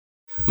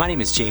My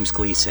name is James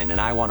Gleason, and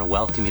I want to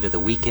welcome you to the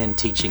weekend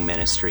teaching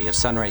ministry of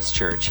Sunrise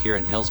Church here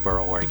in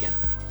Hillsboro, Oregon.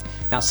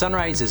 Now,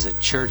 Sunrise is a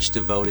church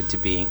devoted to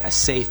being a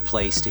safe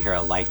place to hear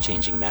a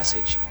life-changing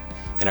message.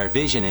 And our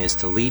vision is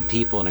to lead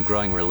people in a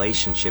growing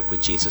relationship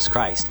with Jesus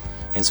Christ.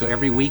 And so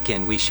every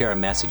weekend we share a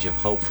message of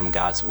hope from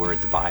God's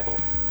Word, the Bible.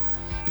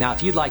 Now,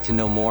 if you'd like to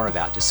know more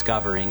about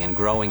discovering and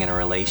growing in a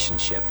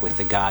relationship with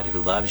the God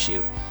who loves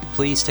you,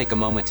 please take a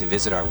moment to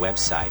visit our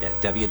website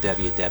at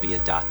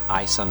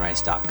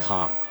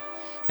www.isunrise.com.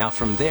 Now,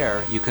 from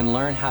there, you can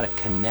learn how to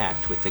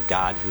connect with the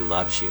God who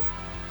loves you.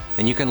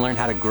 Then you can learn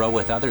how to grow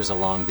with others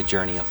along the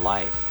journey of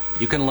life.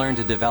 You can learn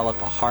to develop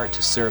a heart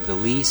to serve the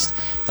least,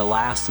 the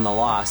last, and the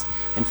lost.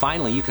 And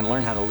finally, you can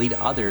learn how to lead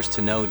others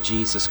to know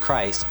Jesus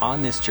Christ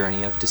on this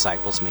journey of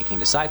disciples making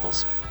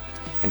disciples.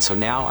 And so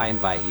now I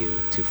invite you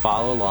to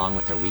follow along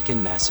with our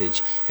weekend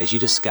message as you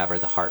discover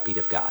the heartbeat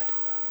of God.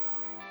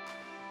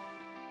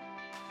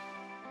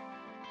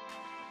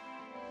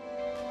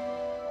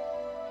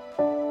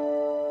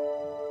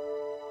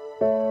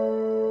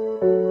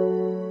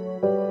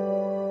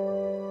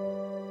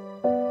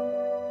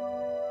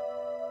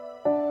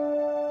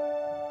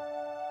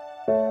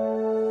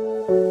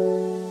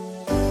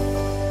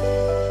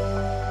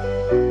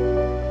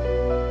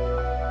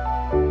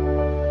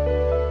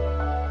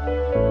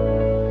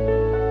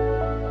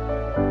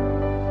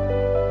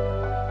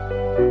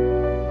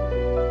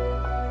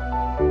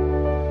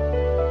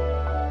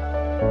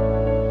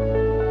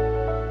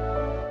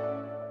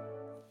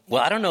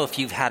 Well, I don't know if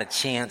you've had a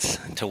chance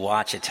to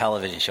watch a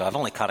television show. I've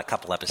only caught a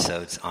couple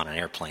episodes on an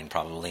airplane,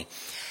 probably,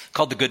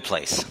 called The Good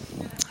Place.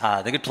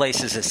 The Good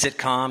Place is a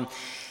sitcom,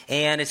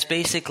 and it's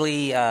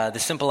basically the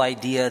simple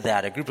idea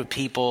that a group of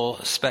people,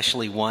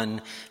 especially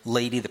one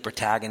lady, the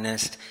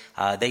protagonist,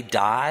 they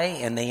die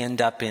and they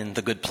end up in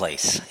the good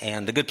place,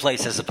 and the good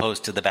place as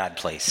opposed to the bad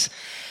place.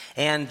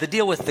 And the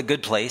deal with the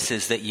good place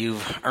is that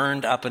you've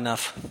earned up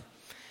enough,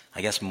 I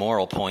guess,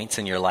 moral points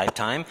in your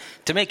lifetime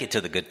to make it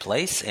to the good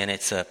place, and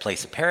it's a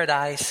place of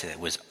paradise. It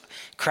was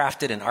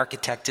crafted and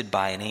architected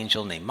by an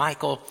angel named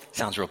Michael.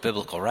 Sounds real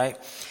biblical, right?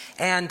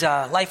 And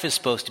life is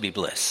supposed to be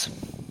bliss,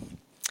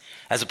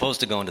 as opposed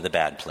to going to the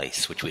bad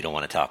place, which we don't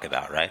want to talk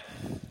about, right?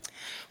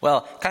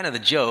 Well, kind of the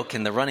joke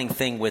and the running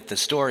thing with the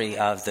story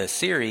of the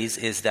series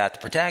is that the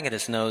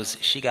protagonist knows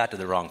she got to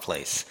the wrong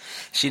place.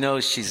 She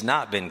knows she's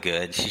not been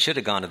good. She should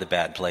have gone to the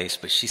bad place,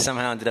 but she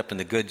somehow ended up in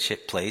the good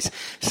place.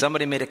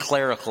 Somebody made a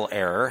clerical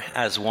error,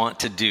 as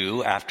wont to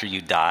do after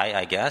you die,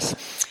 I guess.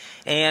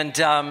 And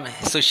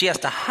so she has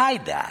to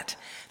hide that.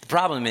 The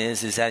problem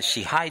is as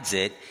she hides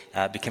it,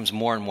 it becomes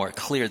more and more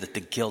clear that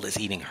the guilt is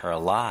eating her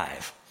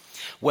alive.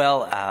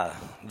 Well,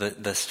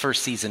 the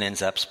first season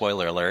ends up,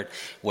 spoiler alert,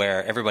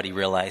 where everybody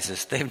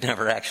realizes they've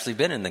never actually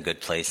been in the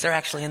good place. They're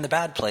actually in the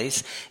bad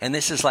place. And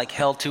this is like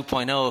hell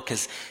 2.0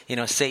 because,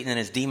 Satan and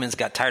his demons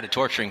got tired of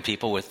torturing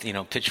people with,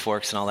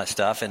 pitchforks and all that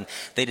stuff. And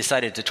they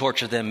decided to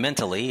torture them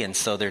mentally. And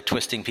so they're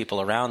twisting people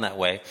around that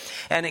way.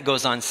 And it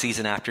goes on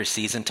season after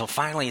season until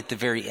finally at the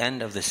very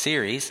end of the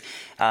series,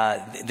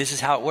 this is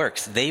how it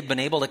works. They've been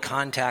able to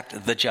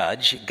contact the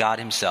judge, God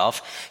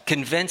himself,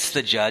 convince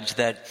the judge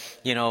that,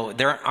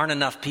 there aren't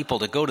enough people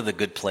to go to the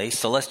good place,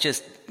 so let's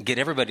just get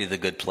everybody to the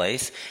good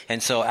place.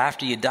 And so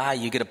after you die,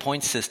 you get a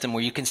point system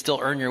where you can still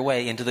earn your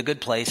way into the good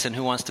place, and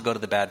who wants to go to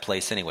the bad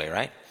place anyway,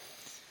 right?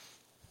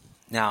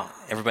 Now,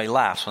 everybody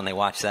laughs when they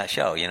watch that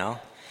show,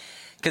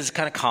 because it's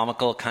kind of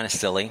comical, kind of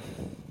silly.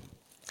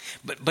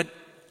 But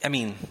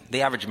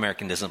the average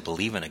American doesn't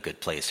believe in a good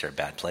place or a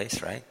bad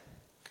place, right?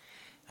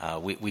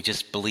 We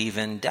just believe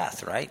in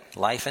death, right?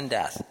 Life and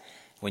death.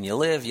 When you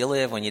live, you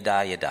live. When you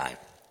die, you die.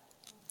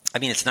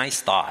 It's nice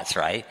thoughts,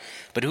 right?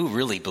 But who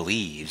really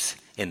believes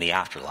in the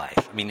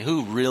afterlife?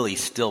 Who really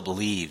still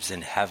believes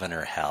in heaven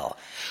or hell?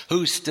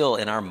 Who still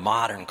in our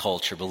modern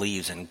culture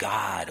believes in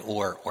God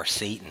or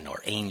Satan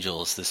or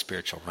angels, the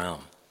spiritual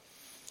realm?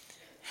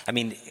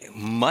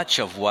 Much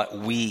of what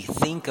we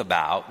think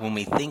about when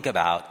we think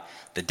about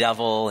the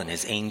devil and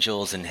his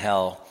angels and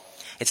hell,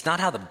 it's not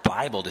how the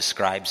Bible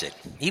describes it.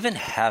 Even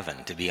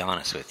heaven, to be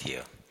honest with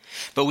you.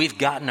 But we've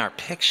gotten our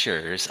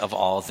pictures of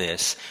all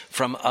this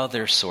from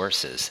other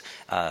sources.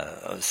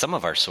 Some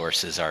of our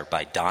sources are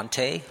by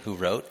Dante, who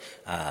wrote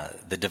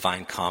the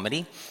Divine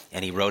Comedy,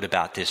 and he wrote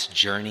about this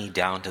journey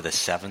down to the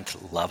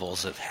 7th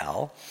levels of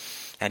hell.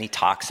 And he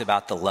talks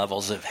about the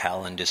levels of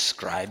hell and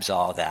describes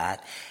all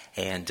that.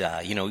 And,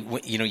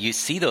 you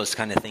see those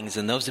kind of things,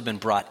 and those have been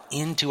brought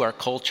into our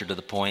culture to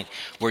the point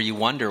where you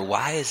wonder,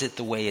 why is it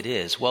the way it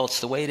is? Well,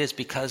 it's the way it is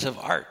because of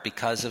art,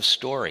 because of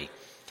story.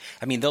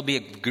 There'll be a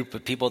group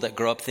of people that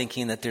grow up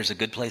thinking that there's a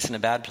good place and a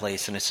bad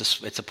place, and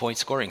it's a point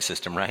scoring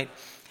system, right?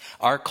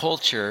 Our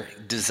culture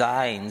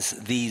designs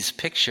these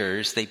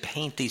pictures, they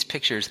paint these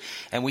pictures,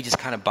 and we just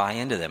kind of buy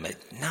into them.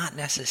 It's not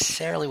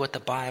necessarily what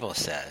the Bible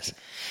says.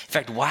 In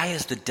fact, why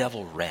is the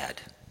devil red?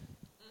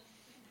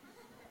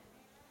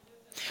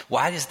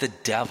 Why does the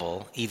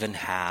devil even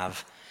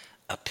have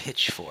a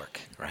pitchfork,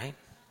 right?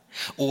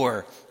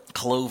 Or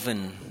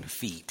cloven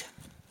feet,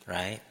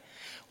 right?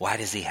 Why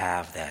does he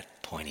have that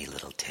pointy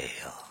little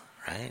tail,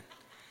 right?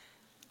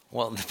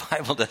 Well, the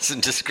Bible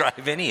doesn't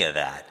describe any of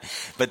that.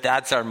 But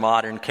that's our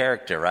modern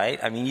character, right?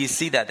 I mean, you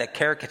see that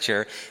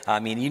caricature. I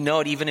mean, you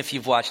know it even if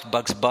you've watched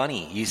Bugs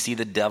Bunny. You see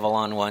the devil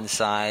on one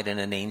side and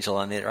an angel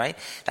on the other, right?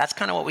 That's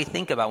kind of what we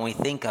think about when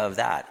we think of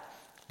that.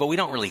 But we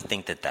don't really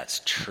think that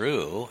that's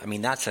true. I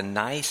mean, that's a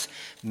nice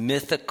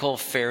mythical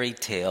fairy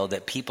tale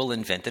that people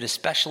invented,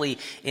 especially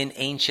in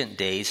ancient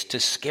days, to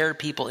scare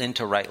people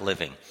into right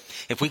living.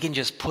 If we can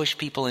just push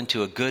people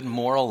into a good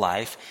moral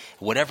life,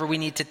 whatever we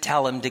need to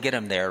tell them to get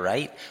them there,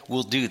 right?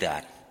 We'll do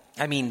that.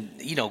 I mean,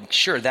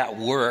 sure, that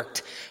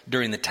worked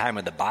during the time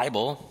of the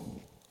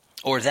Bible,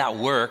 or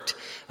that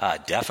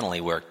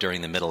definitely worked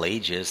during the Middle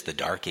Ages, the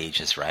Dark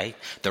Ages, right?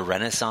 The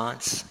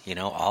Renaissance,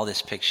 all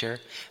this picture.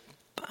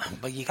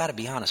 But you got to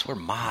be honest, we're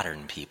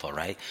modern people,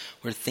 right?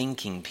 We're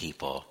thinking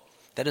people.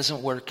 That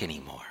doesn't work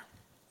anymore.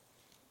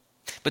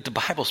 But the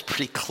Bible's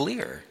pretty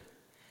clear.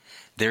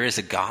 There is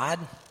a God.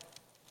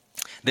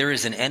 There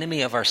is an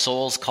enemy of our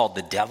souls called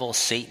the devil,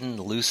 Satan,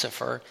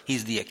 Lucifer.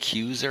 He's the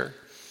accuser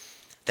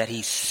that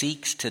he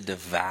seeks to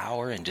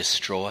devour and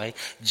destroy.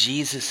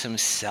 Jesus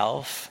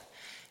himself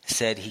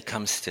said he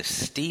comes to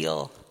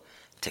steal,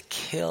 to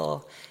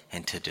kill,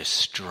 and to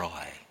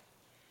destroy.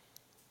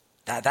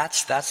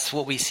 That's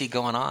what we see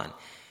going on.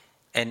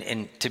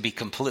 And to be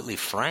completely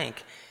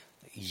frank,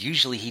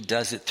 usually he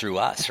does it through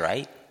us,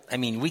 right? I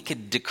mean, we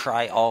could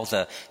decry all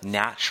the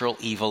natural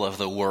evil of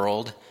the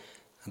world,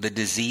 the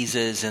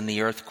diseases and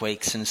the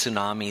earthquakes and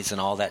tsunamis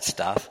and all that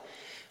stuff.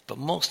 But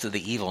most of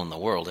the evil in the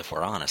world, if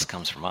we're honest,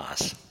 comes from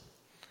us.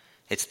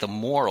 It's the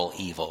moral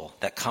evil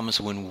that comes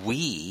when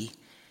we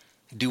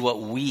do what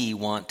we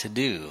want to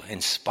do in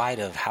spite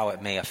of how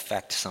it may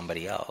affect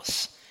somebody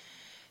else.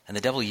 And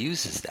the devil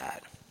uses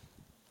that.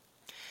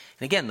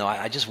 And again, though,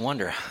 I just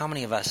wonder how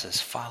many of us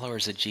as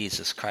followers of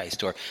Jesus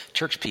Christ or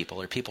church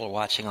people or people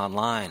watching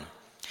online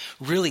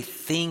really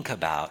think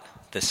about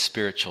the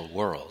spiritual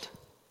world.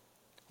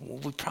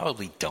 We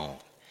probably don't.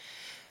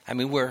 I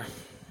mean,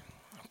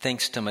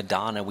 thanks to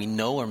Madonna, we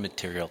know we're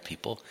material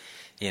people,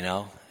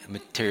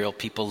 material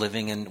people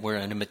we're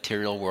in a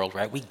material world,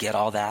 right? We get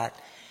all that.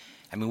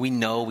 I mean, we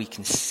know, we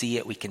can see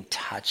it, we can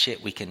touch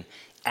it, we can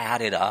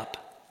add it up.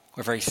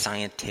 We're very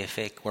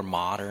scientific, we're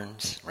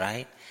moderns,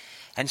 right?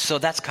 And so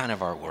that's kind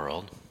of our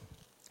world.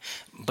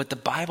 But the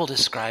Bible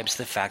describes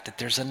the fact that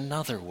there's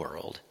another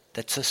world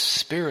that's a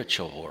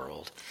spiritual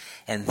world.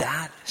 And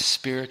that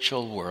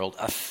spiritual world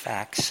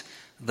affects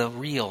the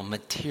real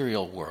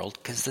material world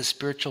because the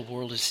spiritual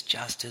world is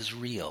just as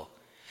real.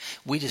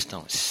 We just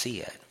don't see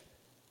it.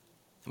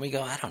 And we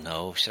go, I don't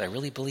know, should I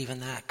really believe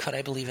in that? Could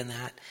I believe in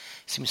that?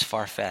 Seems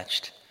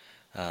far-fetched.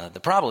 The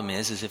problem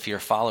is if you're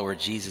a follower of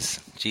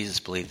Jesus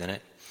believed in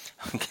it.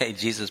 Okay,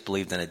 Jesus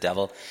believed in a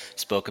devil,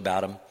 spoke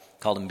about him,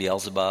 called him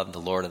Beelzebub, the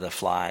Lord of the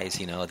Flies,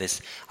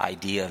 this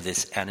idea of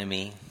this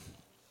enemy.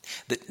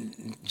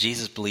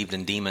 Jesus believed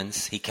in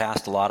demons. He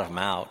cast a lot of them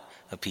out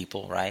of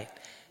people, right?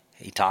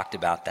 He talked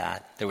about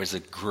that. There was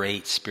a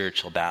great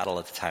spiritual battle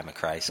at the time of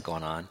Christ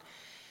going on.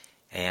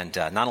 And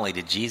not only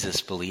did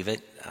Jesus believe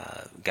it,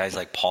 guys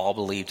like Paul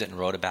believed it and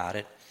wrote about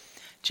it.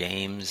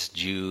 James,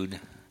 Jude.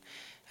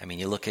 I mean,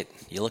 you look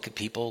at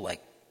people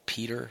like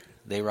Peter,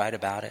 they write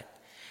about it.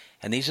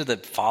 And these are the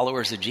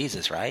followers of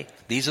Jesus, right?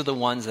 These are the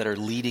ones that are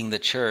leading the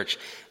church,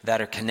 that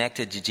are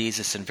connected to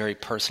Jesus in very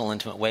personal,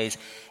 intimate ways,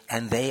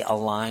 and they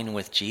align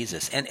with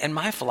Jesus. And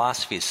my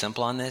philosophy is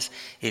simple on this.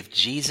 If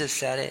Jesus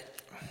said it,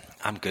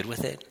 I'm good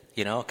with it,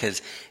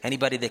 because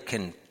anybody that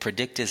can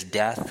predict his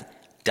death,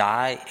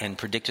 die, and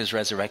predict his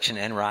resurrection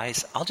and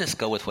rise, I'll just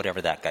go with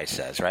whatever that guy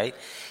says, right?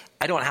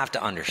 I don't have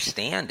to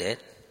understand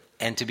it.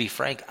 And to be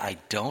frank, I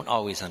don't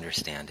always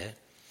understand it.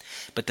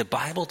 But the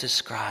Bible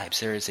describes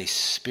there is a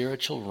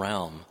spiritual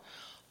realm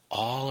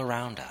all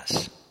around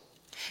us.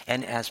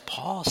 And as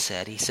Paul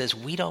said, he says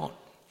we don't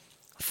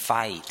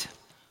fight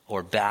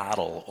or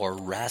battle or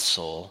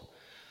wrestle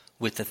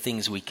with the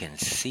things we can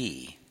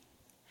see,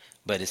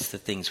 but it's the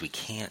things we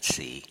can't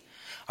see.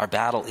 Our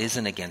battle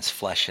isn't against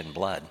flesh and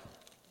blood.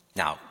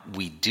 Now,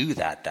 we do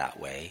that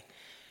way.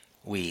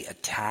 We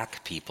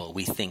attack people.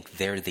 We think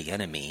they're the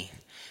enemy.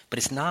 But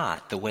it's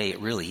not the way it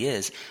really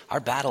is. Our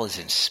battle is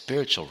in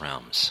spiritual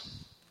realms.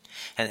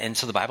 And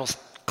so the Bible's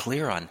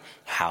clear on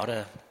how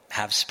to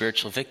have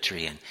spiritual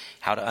victory and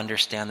how to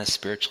understand the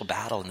spiritual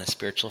battle and the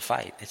spiritual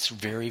fight. It's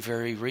very,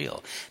 very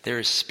real. There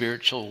is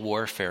spiritual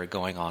warfare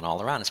going on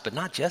all around us. But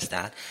not just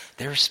that.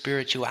 There's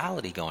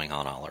spirituality going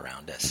on all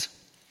around us.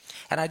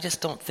 And I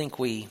just don't think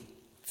we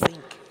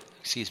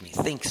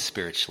think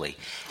spiritually.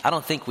 I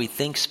don't think we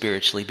think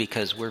spiritually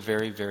because we're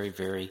very, very,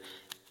 very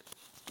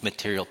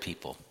material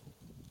people.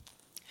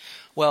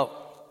 Well,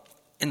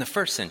 in the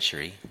first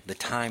century, the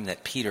time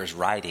that Peter's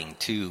writing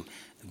to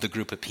the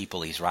group of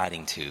people he's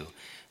writing to,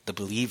 the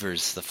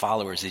believers, the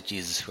followers of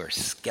Jesus who are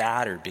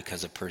scattered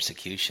because of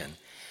persecution,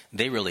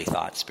 they really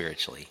thought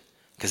spiritually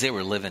because they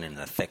were living in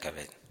the thick of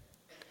it.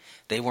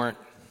 They weren't,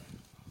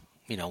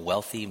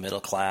 wealthy,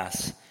 middle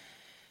class,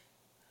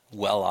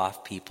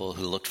 well-off people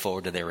who looked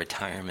forward to their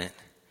retirement.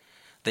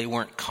 They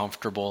weren't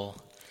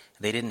comfortable.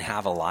 They didn't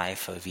have a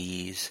life of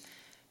ease.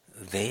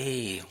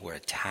 they were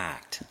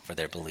attacked for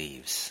their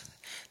beliefs.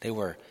 They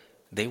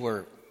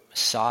were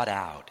sought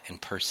out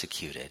and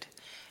persecuted,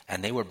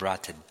 and they were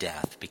brought to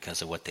death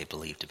because of what they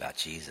believed about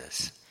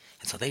Jesus.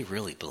 And so they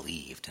really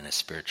believed in a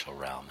spiritual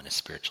realm, in a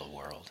spiritual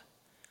world.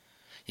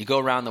 You go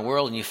around the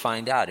world and you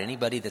find out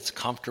anybody that's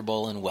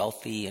comfortable and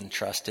wealthy and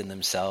trust in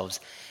themselves,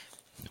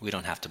 we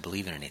don't have to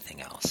believe in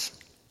anything else.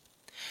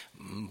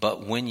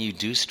 But when you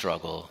do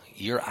struggle,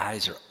 your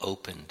eyes are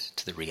opened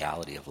to the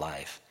reality of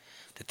life,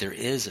 that there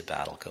is a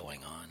battle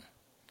going on,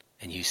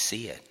 and you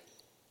see it.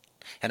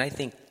 And I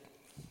think,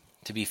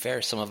 to be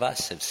fair, some of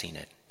us have seen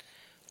it,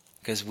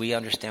 because we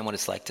understand what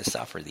it's like to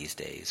suffer these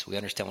days. We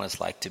understand what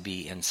it's like to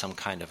be in some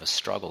kind of a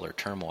struggle or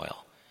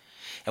turmoil.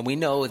 And we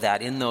know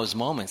that in those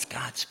moments,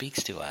 God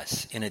speaks to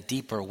us in a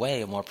deeper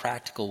way, a more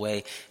practical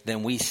way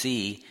than we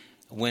see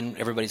when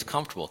everybody's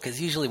comfortable. Because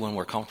usually when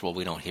we're comfortable,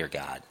 we don't hear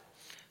God,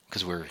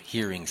 because we're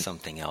hearing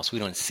something else. We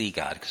don't see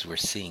God because we're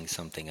seeing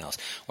something else.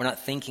 We're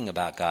not thinking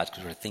about God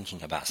because we're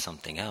thinking about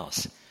something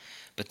else.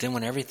 But then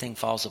when everything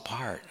falls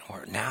apart,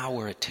 now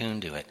we're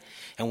attuned to it.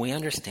 And we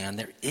understand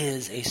there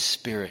is a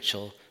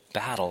spiritual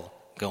battle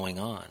going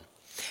on.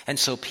 And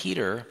so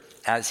Peter,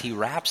 as he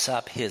wraps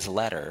up his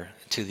letter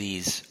to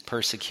these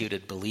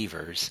persecuted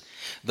believers,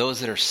 those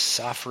that are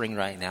suffering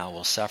right now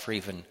will suffer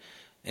even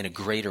in a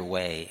greater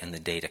way in the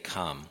day to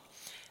come.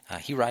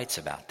 He writes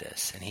about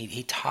this, and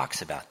he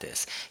talks about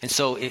this. And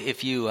so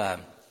if you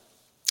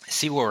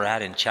see where we're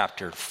at in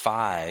chapter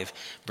 5,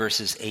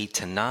 verses 8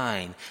 to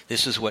 9,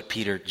 this is what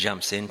Peter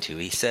jumps into.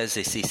 He says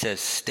this, he says,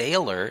 "Stay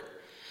alert,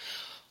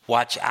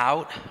 watch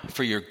out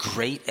for your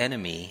great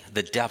enemy,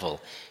 the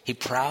devil. He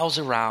prowls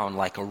around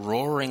like a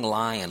roaring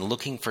lion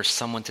looking for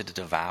someone to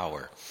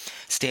devour.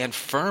 Stand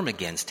firm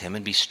against him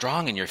and be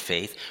strong in your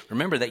faith.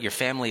 Remember that your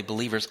family of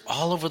believers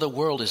all over the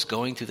world is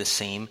going through the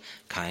same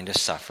kind of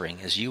suffering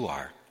as you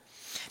are."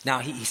 Now,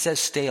 he says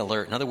stay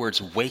alert. In other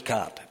words, wake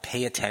up,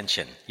 pay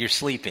attention. You're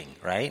sleeping,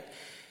 right?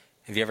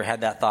 Have you ever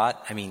had that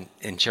thought? I mean,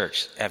 in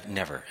church,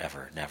 never.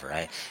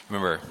 I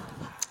remember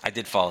I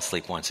did fall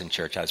asleep once in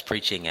church. I was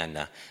preaching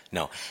and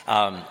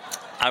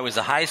I was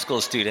a high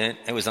school student.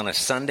 It was on a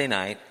Sunday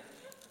night,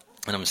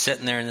 and I'm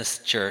sitting there in this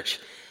church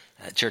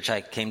I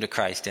came to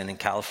Christ in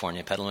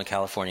California, Petaluma,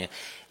 California,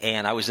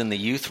 and I was in the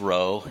youth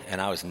row, and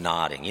I was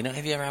nodding. You know,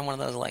 have you ever had one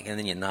of those, and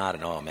then you nod,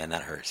 and oh man,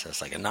 that hurts. So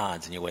it's like it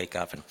nods, and you wake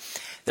up, and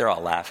they're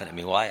all laughing at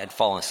me. Well, I had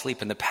fallen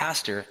asleep, and the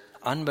pastor,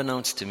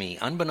 unbeknownst to me,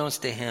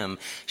 unbeknownst to him,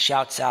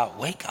 shouts out,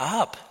 "Wake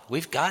up,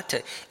 we've got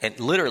to," and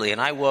literally, and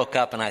I woke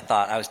up, and I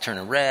thought I was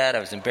turning red, I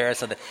was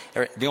embarrassed.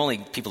 The only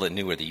people that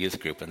knew were the youth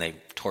group, and they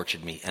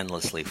tortured me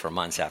endlessly for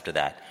months after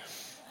that.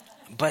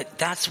 But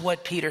that's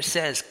what Peter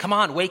says. Come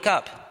on, wake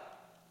up.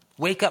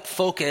 Wake up,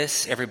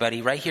 focus,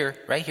 everybody, right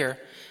here.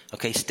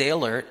 Okay, stay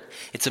alert.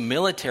 It's a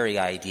military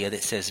idea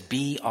that says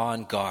be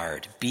on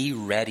guard, be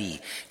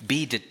ready,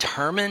 be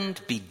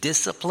determined, be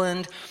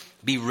disciplined,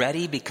 be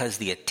ready because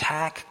the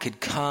attack could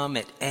come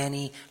at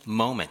any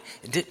moment.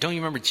 Don't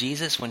you remember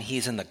Jesus when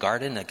he's in the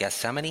Garden of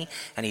Gethsemane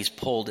and he's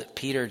pulled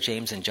Peter,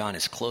 James, and John,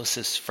 his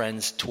closest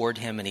friends, toward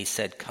him, and he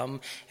said, "Come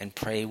and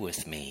pray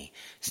with me,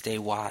 stay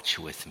watch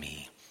with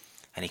me."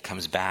 And he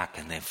comes back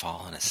and they've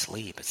fallen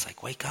asleep. It's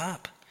like, wake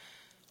up.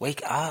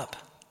 Wake up.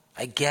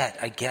 I get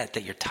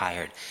that you're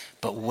tired,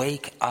 but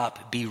wake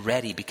up, be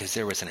ready, because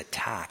there was an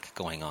attack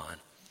going on.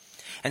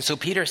 And so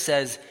Peter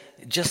says,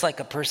 just like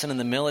a person in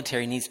the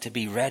military needs to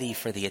be ready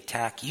for the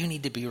attack, you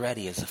need to be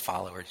ready as a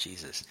follower of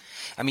Jesus.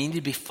 I mean, you need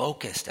to be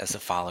focused as a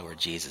follower of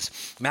Jesus.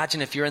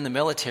 Imagine if you're in the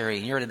military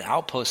and you're at an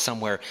outpost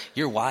somewhere,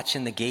 you're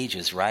watching the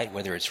gauges, right?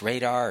 Whether it's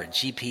radar or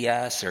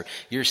GPS, or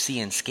you're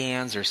seeing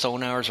scans or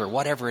sonars or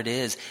whatever it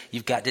is.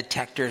 You've got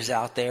detectors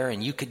out there,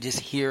 and you could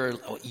just hear,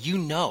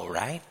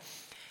 right?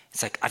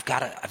 It's like, I've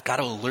got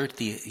to alert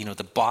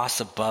the boss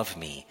above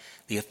me,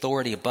 the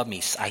authority above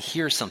me. I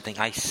hear something,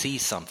 I see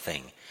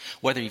something.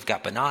 Whether you've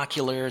got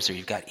binoculars or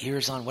you've got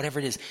ears on, whatever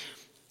it is.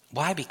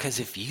 Why? Because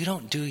if you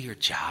don't do your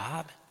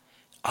job,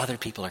 other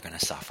people are going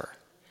to suffer.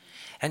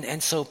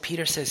 And so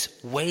Peter says,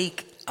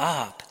 wake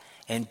up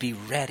and be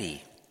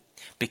ready,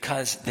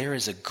 because there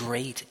is a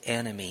great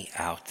enemy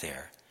out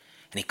there.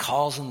 And he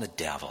calls him the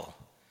devil,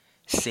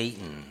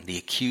 Satan, the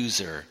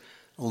accuser,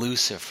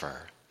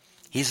 Lucifer.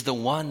 He's the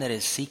one that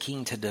is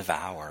seeking to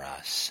devour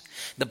us.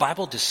 The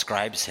Bible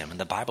describes him, and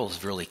the Bible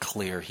is really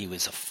clear. He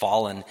was a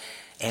fallen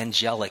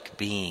angelic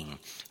being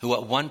who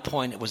at one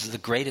point was the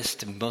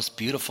greatest and most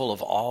beautiful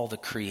of all the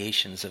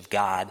creations of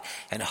God,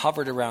 and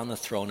hovered around the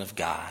throne of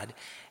God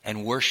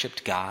and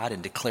worshiped God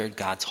and declared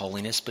God's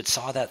holiness, but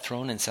saw that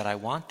throne and said, I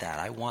want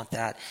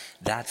that,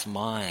 that's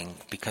mine.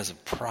 Because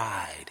of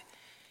pride,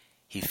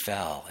 he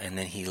fell, and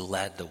then he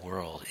led the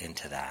world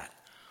into that.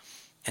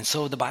 And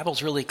so the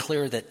Bible's really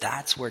clear that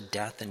that's where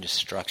death and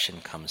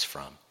destruction comes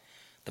from.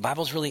 The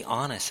Bible's really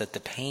honest that the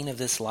pain of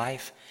this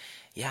life,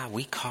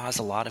 we cause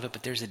a lot of it,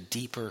 but there's a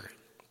deeper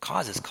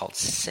cause. It's called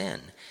sin.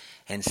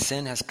 And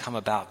sin has come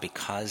about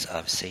because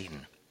of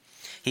Satan.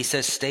 He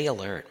says, stay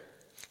alert.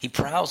 He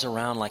prowls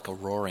around like a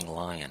roaring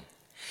lion.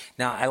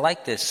 Now, I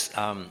like this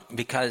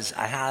because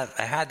I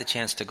had the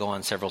chance to go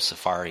on several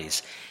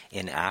safaris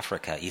in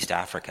Africa, East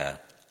Africa.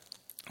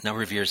 A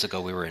number of years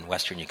ago, we were in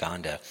western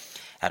Uganda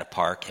at a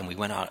park, and we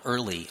went out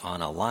early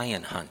on a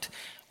lion hunt.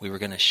 We were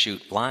going to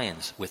shoot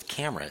lions with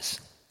cameras,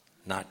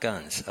 not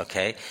guns,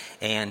 okay?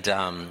 And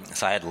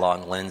so I had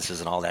long lenses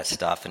and all that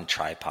stuff and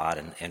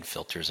tripod and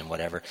filters and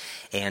whatever.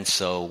 And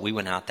so we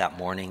went out that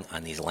morning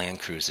on these Land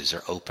Cruisers.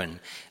 They're open,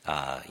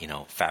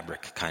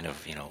 fabric kind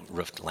of,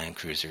 roofed Land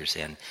Cruisers.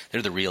 And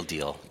they're the real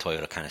deal,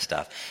 Toyota kind of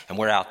stuff. And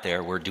we're out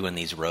there, we're doing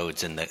these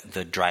roads, and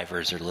the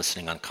drivers are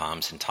listening on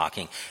comms and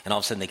talking. And all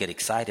of a sudden they get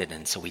excited.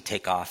 And so we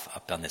take off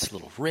up on this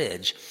little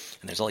ridge.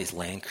 And there's all these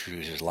Land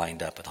Cruisers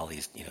lined up with all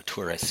these,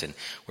 tourists. And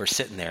we're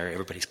sitting there,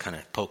 everybody's kind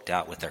of poked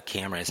out with their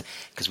cameras,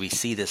 because we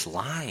see this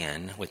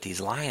lion with these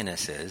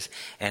lionesses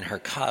and her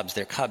cubs,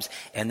 their cubs,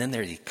 and then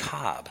there's the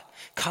cob.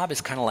 Cob is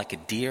kind of like a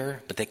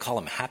deer, but they call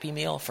them Happy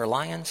Meal for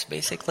lions,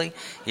 basically.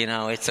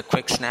 It's a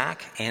quick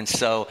snack. And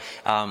so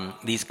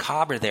these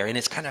cob are there, and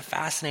it's kind of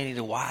fascinating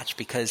to watch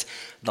because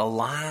the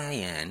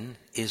lion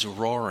is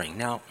roaring.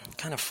 Now,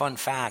 kind of fun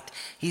fact,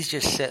 he's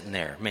just sitting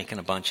there making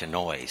a bunch of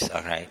noise,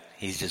 all right?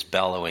 He's just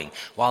bellowing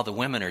while the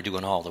women are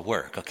doing all the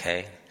work,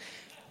 okay?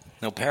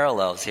 No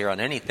parallels here on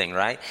anything,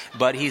 right?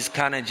 But he's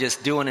kind of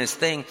just doing his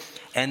thing.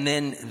 And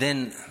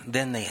then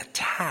they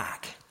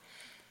attack.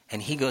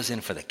 And he goes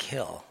in for the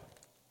kill.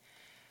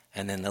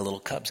 And then the little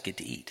cubs get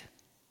to eat.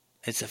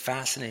 It's a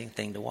fascinating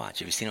thing to watch.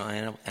 Have you seen it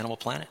on Animal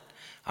Planet?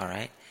 All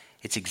right.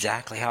 It's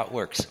exactly how it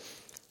works.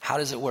 How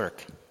does it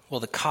work?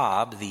 Well, the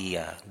cob,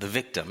 the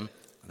victim,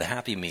 the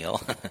Happy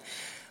Meal,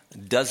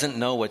 doesn't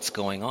know what's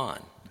going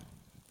on.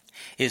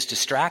 Is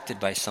distracted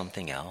by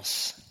something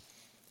else.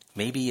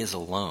 Maybe is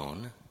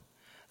alone.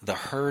 The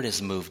herd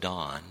has moved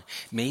on.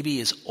 Maybe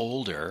is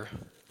older.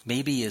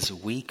 Maybe is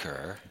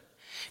weaker.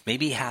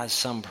 Maybe has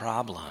some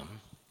problem.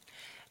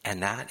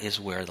 And that is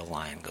where the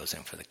lion goes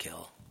in for the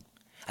kill.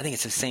 I think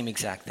it's the same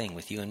exact thing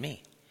with you and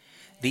me.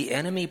 The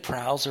enemy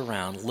prowls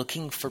around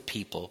looking for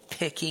people,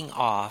 picking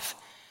off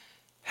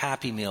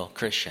Happy Meal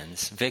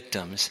Christians,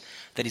 victims,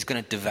 that he's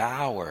going to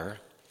devour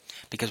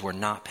because we're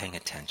not paying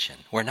attention.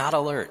 We're not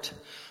alert.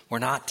 We're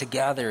not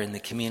together in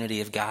the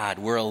community of God.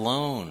 We're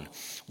alone.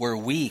 We're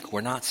weak. We're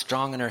not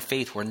strong in our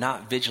faith. We're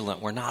not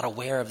vigilant. We're not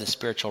aware of the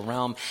spiritual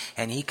realm.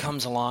 And he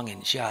comes along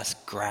and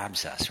just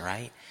grabs us,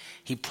 right?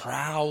 He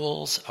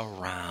prowls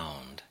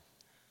around.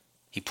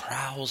 He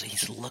prowls.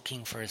 He's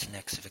looking for his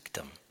next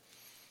victim.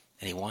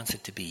 And he wants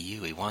it to be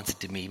you. He wants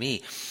it to be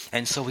me.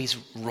 And so he's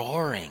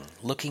roaring,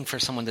 looking for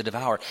someone to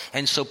devour.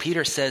 And so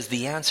Peter says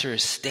the answer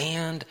is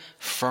stand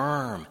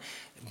firm.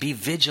 Be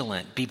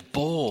vigilant, be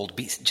bold,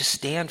 just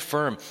stand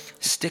firm.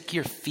 Stick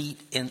your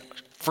feet in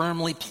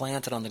firmly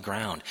planted on the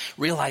ground.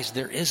 Realize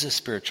there is a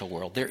spiritual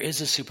world. There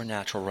is a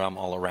supernatural realm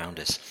all around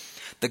us.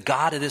 The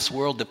God of this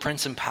world, the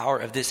prince and power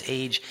of this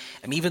age,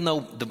 even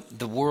though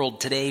the world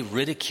today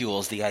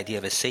ridicules the idea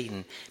of a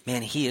Satan,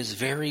 man, he is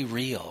very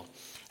real.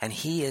 And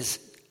he is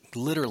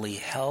literally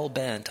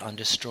hell-bent on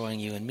destroying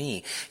you and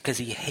me because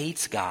he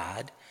hates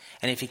God.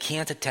 And if he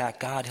can't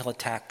attack God, he'll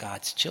attack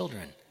God's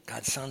children,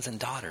 God's sons and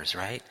daughters,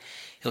 right?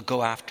 He'll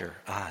go after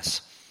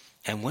us.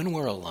 And when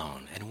we're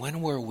alone, and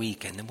when we're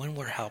weak, and when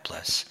we're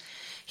helpless,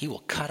 he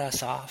will cut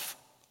us off,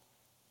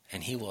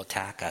 and he will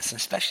attack us, and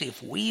especially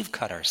if we've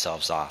cut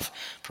ourselves off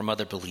from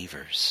other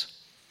believers.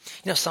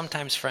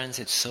 Sometimes, friends,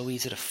 it's so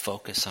easy to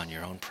focus on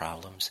your own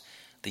problems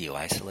that you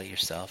isolate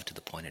yourself to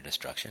the point of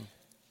destruction.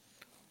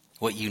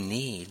 What you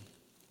need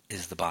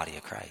is the body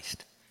of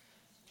Christ.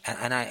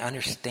 And I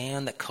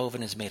understand that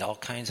COVID has made all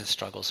kinds of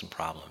struggles and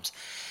problems.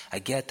 I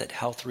get that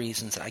health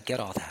reasons, I get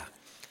all that.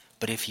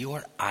 But if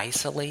you're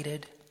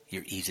isolated,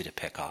 you're easy to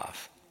pick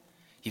off.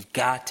 You've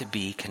got to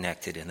be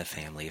connected in the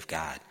family of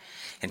God.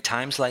 In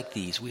times like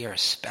these, we are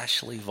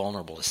especially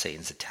vulnerable to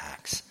Satan's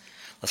attacks.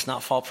 Let's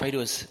not fall prey to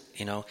his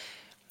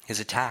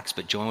attacks,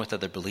 but join with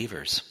other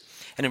believers.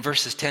 And in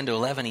verses 10 to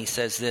 11, he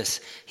says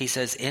this. He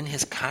says, in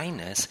his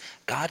kindness,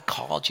 God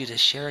called you to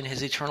share in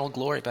his eternal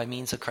glory by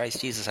means of Christ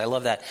Jesus. I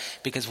love that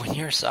because when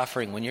you're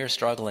suffering, when you're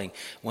struggling,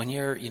 when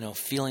you're,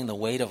 feeling the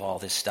weight of all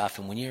this stuff,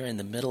 and when you're in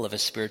the middle of a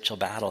spiritual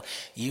battle,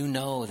 you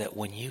know that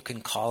when you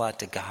can call out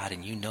to God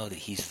and you know that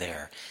he's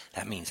there,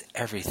 that means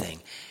everything.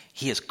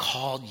 He has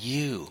called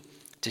you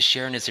to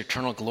share in his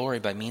eternal glory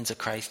by means of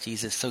Christ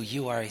Jesus. So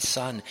you are a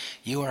son,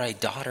 you are a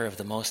daughter of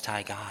the Most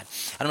High God.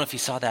 I don't know if you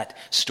saw that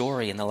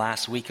story in the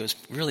last week. It was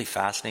really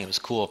fascinating. It was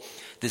cool.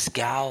 This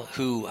gal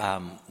who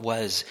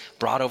was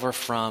brought over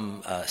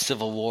from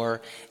civil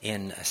war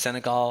in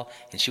Senegal,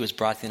 and she was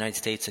brought to the United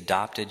States,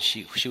 adopted.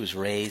 She was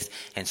raised,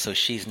 and so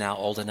she's now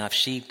old enough.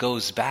 She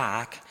goes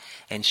back,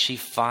 and she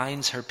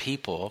finds her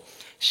people.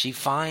 She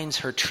finds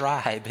her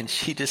tribe, and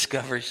she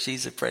discovers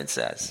she's a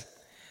princess.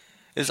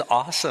 It's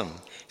awesome.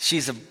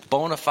 She's a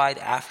bona fide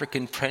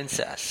African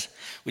princess,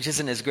 which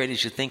isn't as great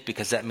as you think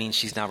because that means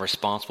she's now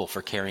responsible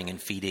for caring and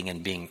feeding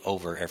and being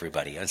over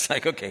everybody. It's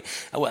like, okay,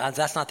 well,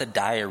 that's not the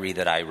diary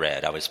that I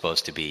read I was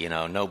supposed to be,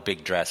 no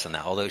big dress and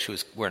that, although she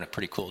was wearing a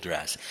pretty cool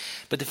dress.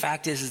 But the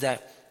fact is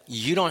that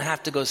you don't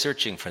have to go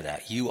searching for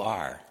that. You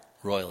are,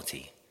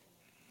 royalty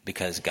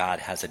because God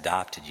has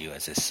adopted you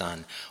as his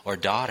son or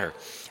daughter.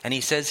 And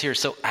he says here,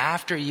 so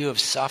after you have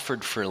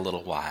suffered for a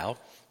little while,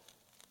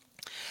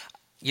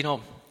 you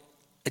know,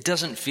 it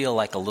doesn't feel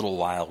like a little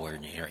while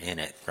when you're in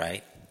it,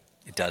 right?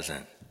 It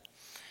doesn't.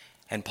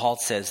 And Paul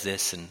says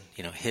this in,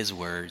 his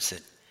words,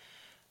 that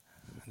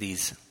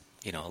these,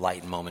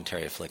 light and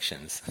momentary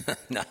afflictions.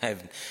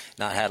 I've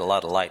not had a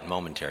lot of light and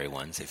momentary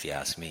ones, if you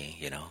ask me,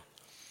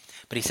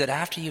 But he said,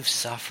 after you've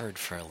suffered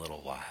for a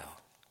little while,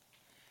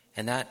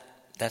 and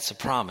that's a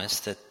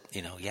promise that,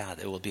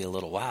 it will be a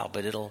little while,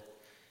 but it'll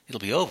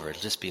be over.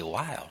 It'll just be a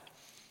while.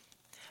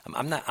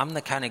 I'm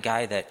the kind of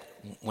guy that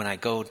when I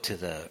go to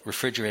the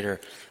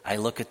refrigerator, I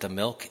look at the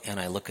milk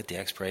and I look at the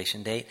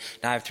expiration date.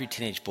 Now I have 3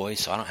 teenage boys,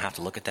 so I don't have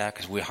to look at that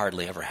because we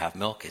hardly ever have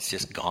milk. It's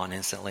just gone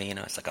instantly.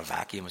 It's like a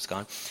vacuum. It's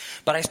gone.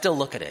 But I still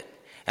look at it.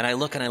 And I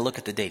look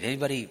at the date.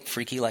 Anybody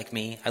freaky like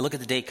me? I look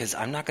at the date because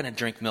I'm not going to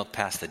drink milk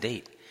past the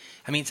date.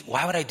 I mean,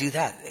 why would I do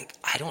that?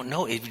 I don't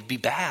know. It would be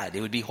bad.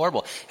 It would be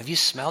horrible. Have you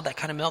smelled that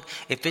kind of milk?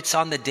 If it's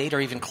on the date or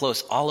even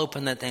close, I'll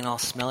open that thing, I'll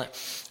smell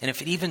it. And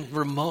if it even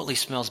remotely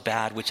smells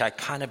bad, which I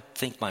kind of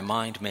think my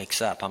mind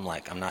makes up, I'm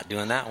like, I'm not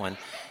doing that one.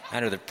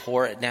 I'd rather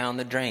pour it down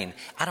the drain.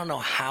 I don't know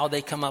how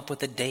they come up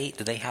with a date.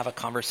 Do they have a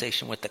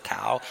conversation with the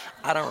cow?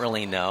 I don't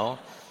really know.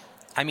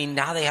 I mean,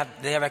 now they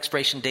have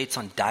expiration dates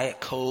on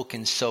Diet Coke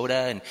and soda,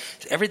 and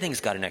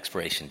everything's got an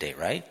expiration date,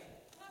 right?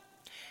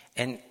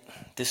 And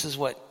this is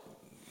what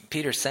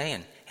Peter's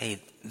saying,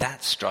 hey,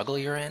 that struggle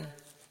you're in,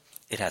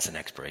 it has an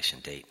expiration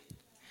date.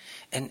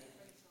 And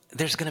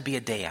there's going to be a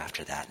day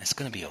after that, and it's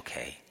going to be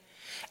okay.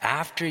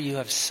 After you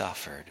have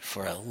suffered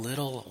for a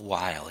little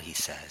while, he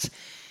says,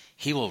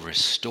 he will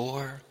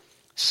restore,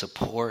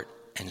 support,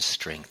 and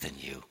strengthen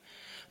you.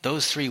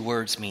 Those 3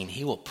 words mean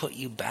he will put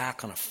you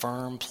back on a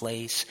firm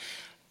place,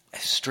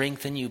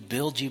 strengthen you,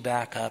 build you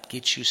back up,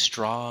 get you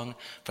strong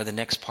for the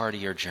next part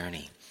of your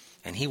journey.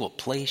 And he will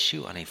place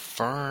you on a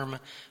firm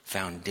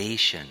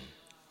foundation.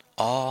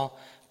 All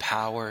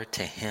power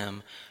to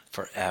him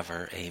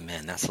forever.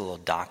 Amen. That's a little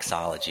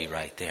doxology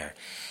right there.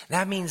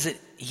 That means that,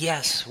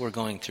 yes, we're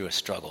going through a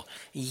struggle.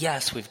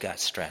 Yes, we've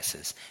got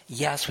stresses.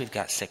 Yes, we've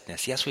got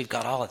sickness. Yes, we've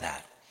got all of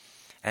that.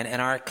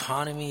 And our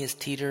economy is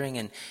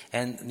teetering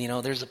and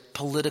there's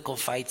political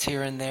fights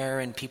here and there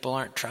and people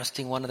aren't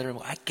trusting one another.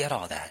 I get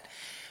all that.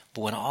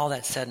 But when all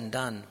that's said and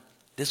done,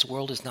 this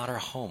world is not our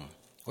home.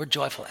 We're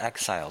joyful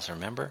exiles,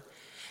 remember?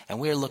 And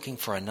we are looking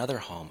for another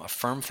home, a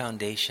firm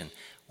foundation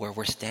where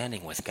we're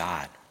standing with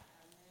God.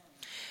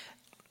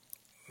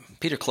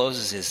 Peter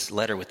closes his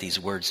letter with these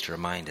words to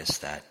remind us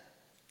that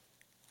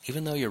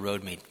even though your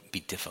road may be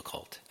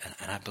difficult,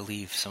 and I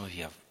believe some of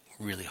you have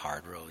really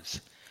hard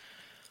roads,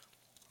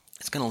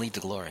 it's going to lead to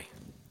glory.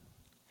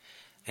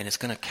 And it's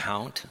going to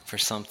count for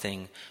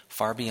something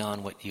far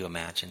beyond what you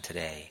imagine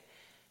today.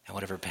 And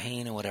whatever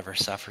pain and whatever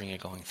suffering you're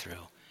going through,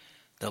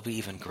 there'll be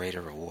even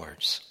greater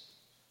rewards.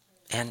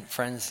 And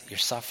friends, your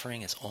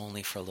suffering is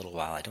only for a little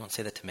while. I don't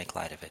say that to make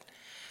light of it.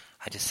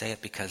 I just say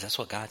it because that's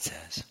what God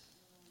says.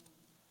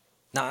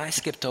 Now, I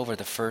skipped over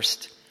the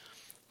first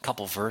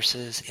couple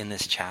verses in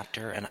this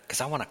chapter, and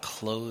because I want to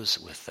close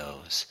with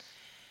those.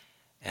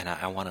 And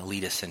I want to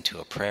lead us into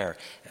a prayer.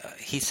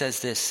 He says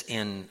this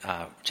in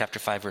chapter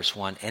 5, verse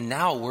 1. And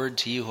now a word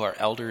to you who are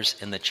elders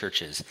in the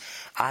churches.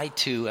 I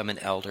too am an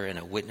elder and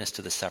a witness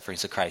to the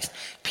sufferings of Christ.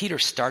 Peter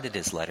started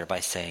his letter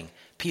by saying,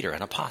 Peter,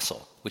 an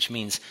apostle, which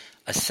means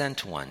a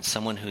sent one,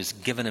 someone who's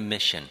given a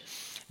mission.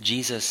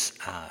 Jesus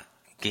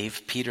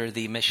gave Peter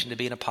the mission to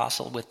be an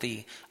apostle with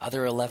the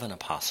other 11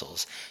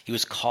 apostles. He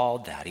was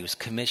called that. He was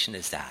commissioned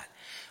as that.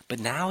 But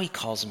now he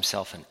calls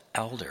himself an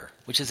elder,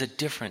 which is a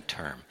different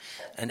term.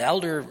 An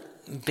elder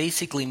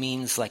basically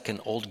means like an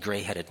old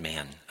gray-headed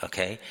man,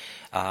 okay?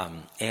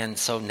 And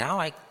so now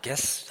I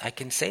guess I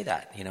can say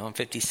that. I'm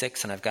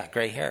 56 and I've got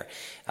gray hair.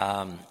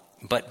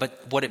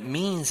 But what it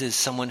means is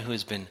someone who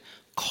has been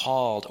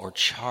called or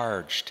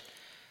charged,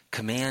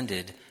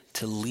 commanded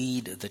to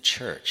lead the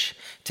church,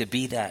 to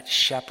be that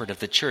shepherd of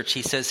the church.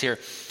 He says here,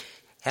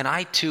 and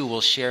I too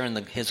will share in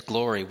his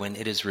glory when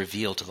it is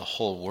revealed to the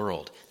whole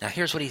world. Now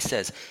here's what he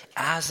says.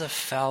 As a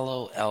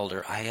fellow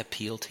elder, I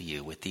appeal to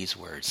you with these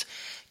words.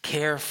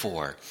 Care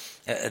for.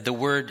 The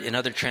word in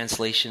other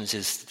translations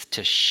is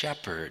to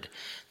shepherd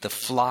the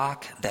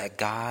flock that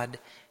God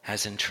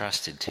has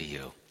entrusted to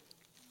you.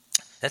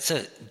 That's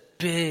a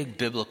big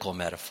biblical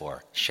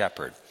metaphor,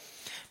 shepherd.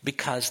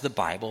 Because the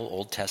Bible,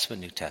 Old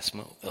Testament, New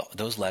Testament,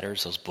 those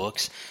letters, those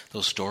books,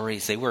 those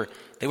stories, they were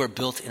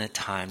built in a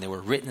time, they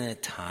were written in a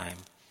time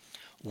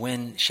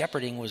when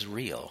shepherding was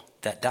real.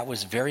 That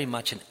was very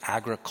much an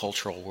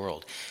agricultural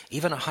world.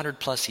 Even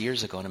 100 plus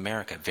years ago in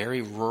America,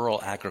 very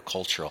rural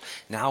agricultural.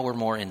 Now we're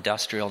more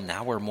industrial,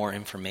 now we're more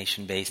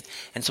information based.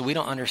 And so we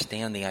don't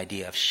understand the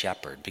idea of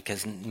shepherd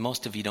because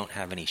most of you don't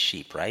have any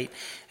sheep, right?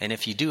 And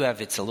if you do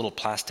have, it's a little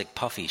plastic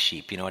puffy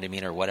sheep, you know what I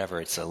mean? Or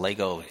whatever, it's a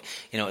Lego,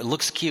 it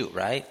looks cute,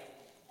 right?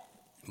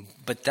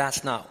 But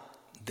that's not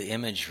the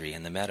imagery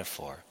and the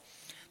metaphor.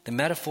 The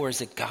metaphor is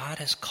that God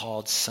has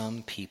called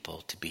some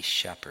people to be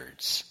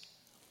shepherds.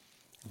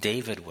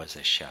 David was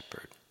a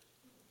shepherd.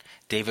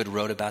 David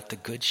wrote about the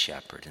good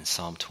shepherd in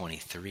Psalm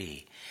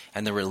 23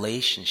 and the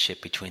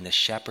relationship between the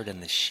shepherd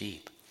and the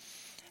sheep.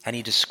 And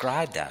he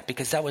described that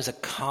because that was a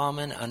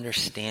common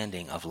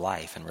understanding of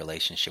life and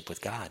relationship with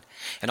God.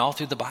 And all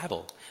through the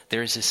Bible,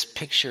 there is this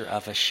picture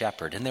of a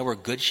shepherd. And there were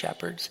good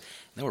shepherds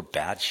and there were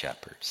bad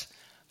shepherds.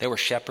 There were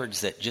shepherds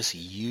that just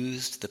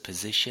used the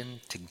position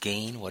to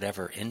gain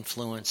whatever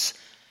influence,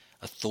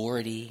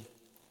 authority,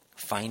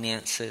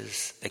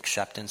 finances,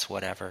 acceptance,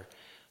 whatever,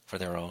 for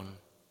their own.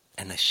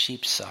 And the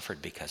sheep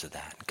suffered because of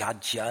that.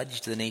 God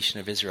judged the nation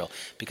of Israel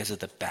because of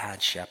the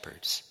bad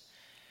shepherds.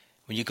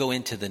 When you go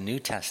into the New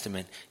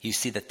Testament, you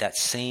see that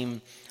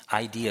same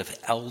idea of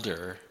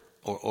elder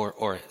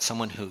or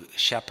someone who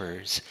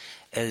shepherds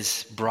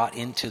is brought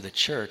into the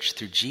church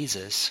through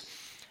Jesus.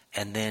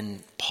 And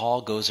then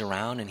Paul goes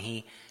around and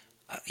he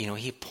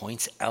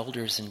appoints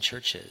elders in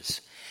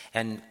churches.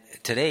 And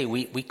today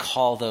we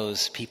call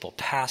those people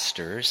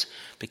pastors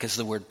because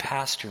the word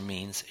pastor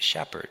means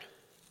shepherd.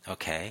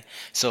 Okay?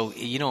 So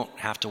you don't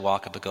have to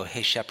walk up and go,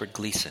 hey, Shepherd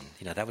Gleason.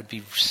 That would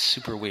be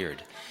super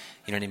weird.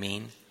 You know what I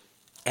mean?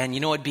 And you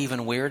know what would be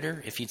even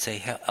weirder? If you'd say,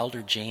 hey,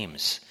 Elder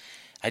James.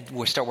 I'd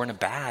start wearing a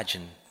badge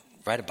and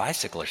ride a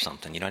bicycle or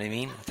something. You know what I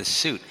mean? With a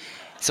suit.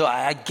 So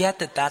I get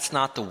that that's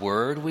not the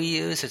word we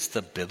use. It's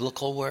the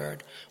biblical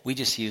word. We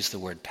just use the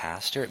word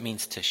pastor. It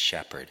means to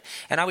shepherd.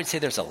 And I would say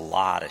there's a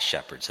lot of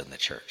shepherds in the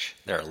church.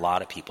 There are a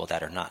lot of people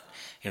that are not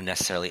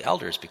necessarily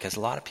elders because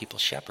a lot of people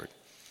shepherd.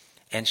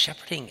 And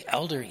shepherding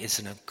elder is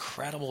an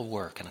incredible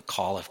work and a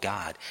call of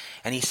God.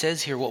 And he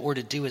says here what we're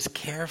to do is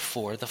care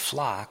for the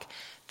flock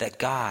that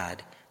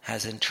God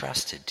has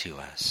entrusted to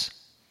us.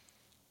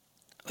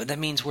 That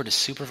means we're to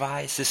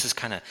supervise. This is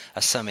kind of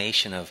a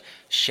summation of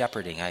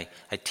shepherding. I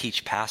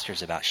teach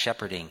pastors about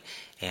shepherding,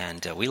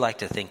 and we like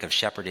to think of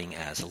shepherding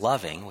as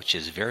loving, which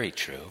is very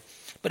true,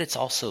 but it's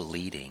also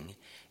leading.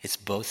 It's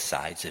both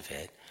sides of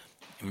it.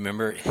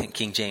 Remember in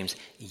King James,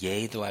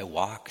 yea, though I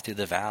walk through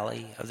the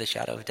valley of the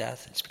shadow of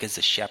death. It's because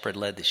the shepherd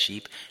led the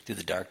sheep through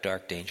the dark,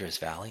 dark, dangerous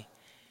valley.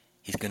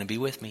 He's going to be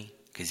with me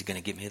because he's going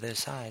to get me to the other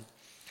side.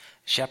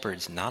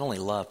 Shepherds not only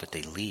love, but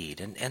they lead.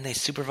 And they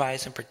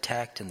supervise and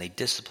protect, and they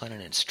discipline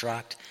and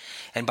instruct.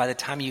 And by the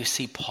time you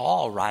see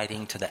Paul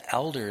writing to the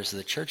elders of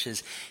the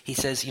churches, he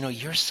says,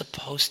 you're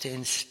supposed to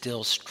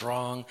instill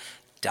strong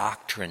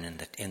doctrine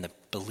in the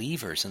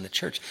believers in the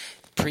church.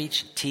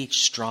 Preach,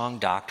 teach strong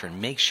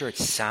doctrine. Make sure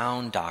it's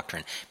sound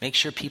doctrine. Make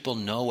sure people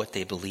know what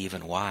they believe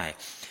and why.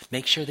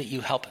 Make sure that you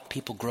help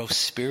people grow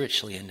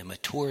spiritually into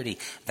maturity.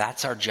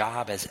 That's our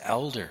job as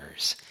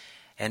elders.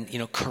 And,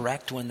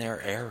 correct when there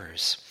are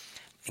errors.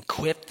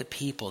 Equip the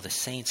people, the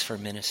saints, for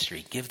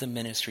ministry. Give the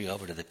ministry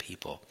over to the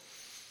people.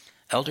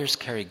 Elders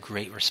carry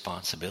great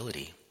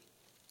responsibility.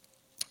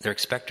 They're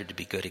expected to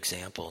be good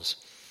examples.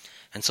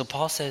 And so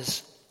Paul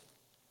says,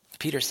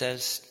 Peter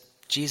says,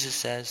 Jesus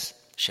says,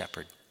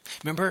 shepherd.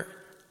 Remember,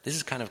 this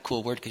is kind of a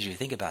cool word because you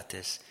think about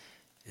this.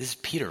 This is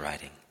Peter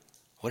writing.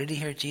 What did he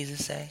hear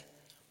Jesus say?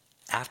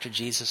 After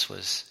Jesus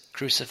was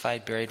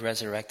crucified, buried,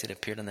 resurrected,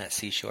 appeared on that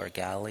seashore of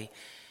Galilee,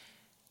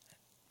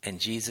 and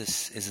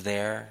Jesus is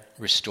there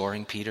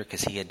restoring Peter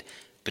because he had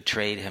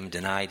betrayed him,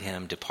 denied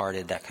him,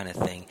 departed, that kind of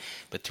thing.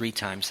 But 3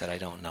 times said, I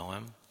don't know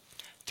him.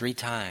 3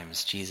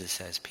 times Jesus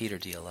says, Peter,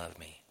 do you love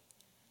me?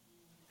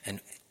 And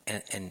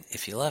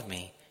if you love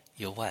me,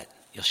 you'll what?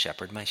 You'll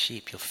shepherd my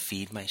sheep. You'll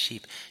feed my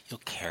sheep. You'll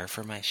care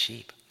for my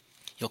sheep.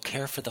 You'll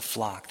care for the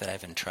flock that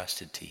I've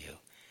entrusted to you.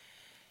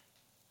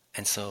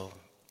 And so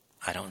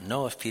I don't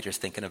know if Peter's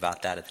thinking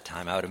about that at the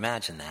time. I would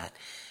imagine that.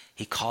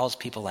 He calls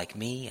people like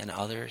me and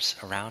others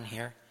around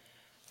here.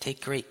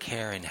 Take great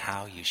care in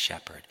how you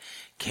shepherd.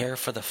 Care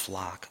for the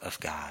flock of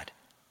God.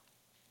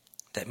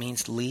 That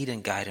means lead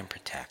and guide and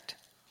protect.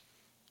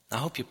 I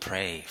hope you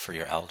pray for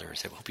your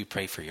elders. I hope you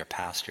pray for your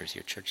pastors,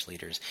 your church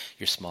leaders,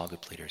 your small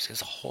group leaders.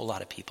 There's a whole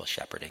lot of people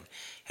shepherding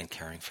and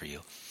caring for you.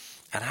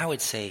 And I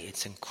would say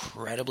it's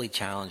incredibly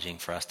challenging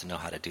for us to know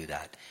how to do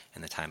that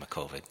in the time of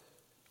COVID.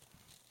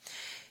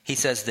 He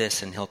says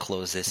this, and he'll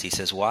close this. He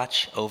says,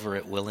 watch over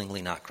it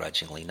willingly, not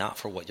grudgingly, not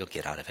for what you'll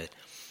get out of it,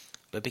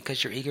 but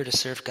because you're eager to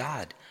serve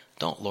God.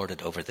 Don't lord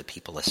it over the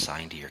people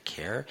assigned to your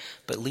care,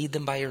 but lead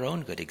them by your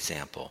own good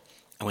example.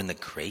 And when the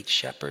great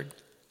shepherd,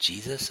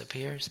 Jesus,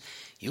 appears,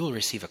 you will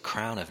receive a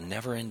crown of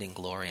never-ending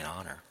glory and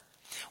honor.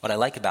 What I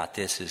like about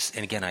this is,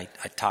 and again, I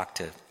talk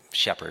to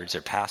shepherds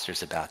or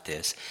pastors about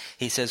this.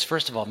 He says,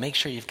 first of all, make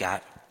sure you've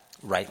got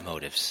right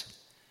motives,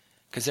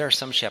 because there are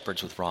some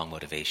shepherds with wrong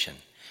motivation.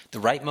 The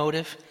right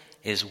motive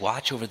is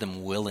watch over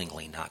them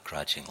willingly, not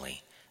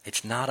grudgingly.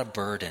 It's not a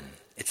burden.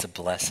 It's a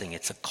blessing.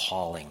 It's a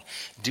calling.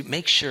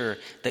 Make sure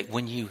that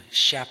when you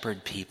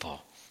shepherd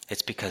people,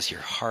 it's because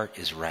your heart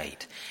is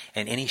right.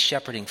 And any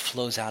shepherding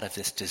flows out of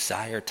this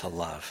desire to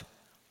love.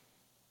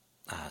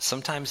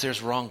 Sometimes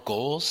there's wrong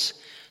goals,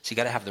 so you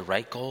got to have the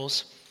right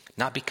goals,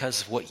 not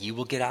because of what you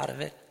will get out of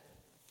it.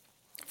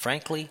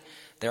 Frankly,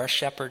 there are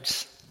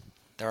shepherds,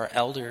 there are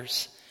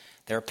elders,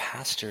 there are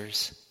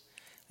pastors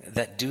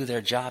that do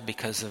their job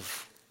because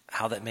of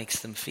how that makes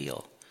them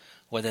feel.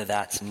 whether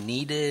that's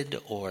needed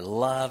or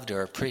loved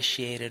or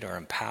appreciated or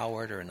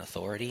empowered or in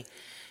authority,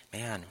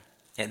 man,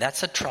 and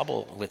that's a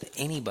trouble with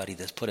anybody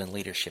that's put in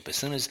leadership. As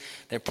soon as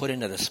they're put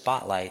into the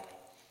spotlight,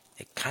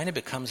 it kind of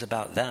becomes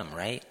about them,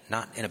 right?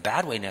 Not in a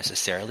bad way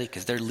necessarily,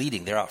 because they're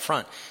leading, they're out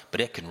front,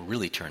 but it can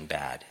really turn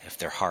bad if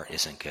their heart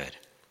isn't good.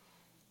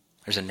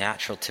 There's a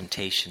natural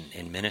temptation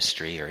in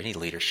ministry or any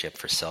leadership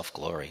for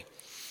self-glory.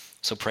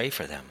 So pray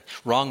for them.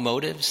 Wrong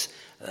motives,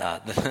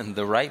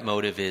 the right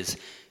motive is,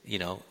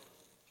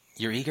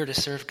 you're eager to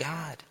serve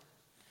God.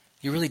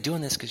 You're really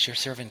doing this because you're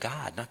serving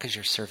God, not because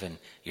you're serving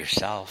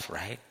yourself,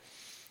 right?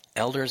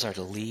 Elders are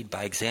to lead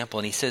by example.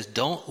 And he says,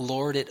 don't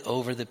lord it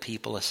over the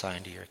people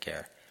assigned to your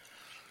care.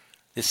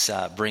 This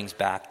brings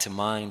back to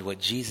mind what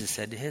Jesus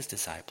said to his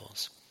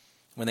disciples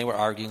when they were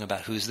arguing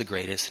about who's the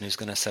greatest and who's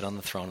going to sit on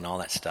the throne and all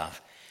that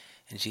stuff.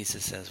 And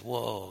Jesus says,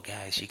 whoa,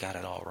 guys, you got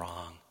it all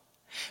wrong.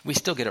 We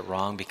still get it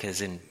wrong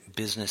because in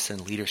business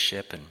and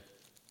leadership and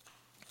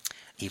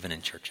even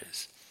in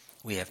churches,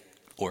 we have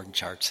org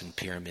charts and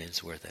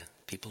pyramids where the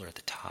people are at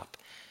the top.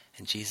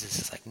 And Jesus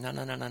is like, no.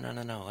 Why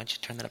don't you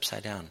turn that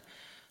upside down?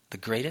 The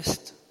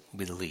greatest will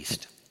be the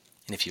least.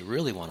 And if you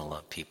really want to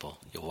love people,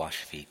 you'll wash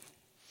feet.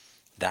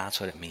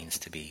 That's what it means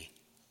to be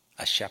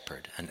a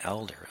shepherd, an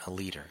elder, a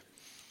leader.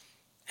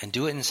 And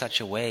do it in such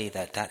a way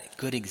that that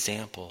good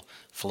example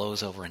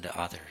flows over into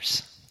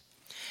others.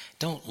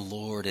 Don't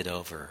lord it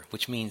over,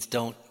 which means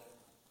don't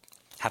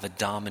have a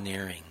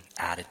domineering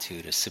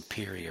attitude, a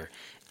superior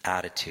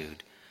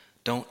attitude.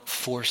 Don't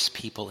force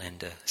people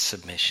into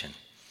submission.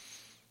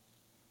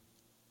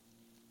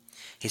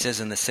 He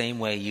says, in the same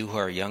way, you who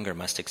are younger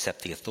must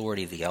accept the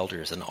authority of the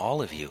elders, and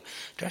all of you,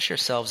 dress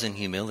yourselves in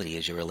humility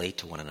as you relate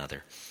to one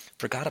another.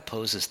 For God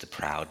opposes the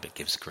proud, but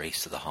gives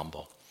grace to the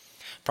humble.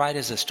 Pride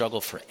is a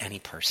struggle for any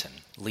person,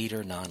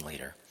 leader,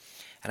 non-leader.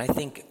 And I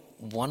think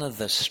one of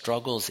the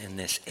struggles in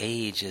this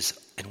age is,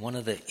 and one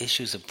of the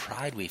issues of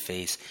pride we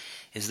face,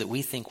 is that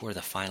we think we're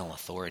the final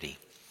authority.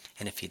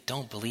 And if you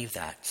don't believe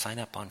that, sign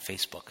up on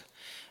Facebook,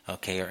 or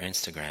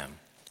Instagram.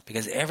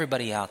 Because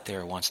everybody out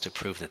there wants to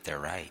prove that they're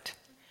right.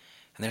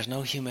 And there's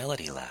no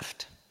humility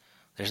left.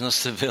 There's no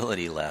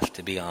civility left,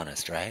 to be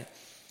honest, right?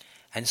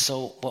 And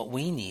so what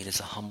we need is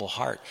a humble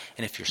heart.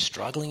 And if you're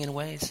struggling in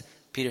ways,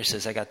 Peter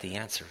says, I got the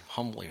answer.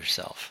 Humble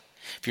yourself.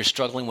 If you're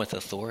struggling with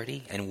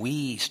authority, and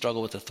we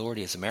struggle with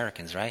authority as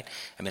Americans, right?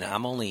 I mean, I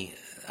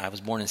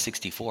was born in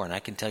 1964, and I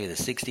can tell you the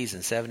 60s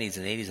and 70s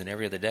and 80s and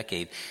every other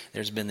decade,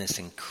 there's been this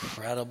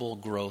incredible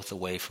growth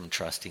away from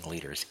trusting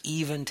leaders.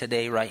 Even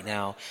today, right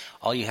now,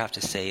 all you have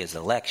to say is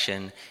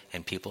election,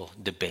 and people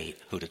debate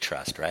who to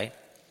trust, right?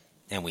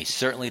 And we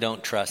certainly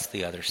don't trust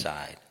the other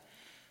side.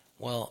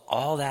 Well,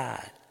 all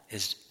that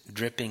is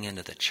dripping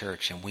into the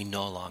church, and we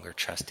no longer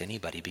trust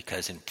anybody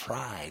because in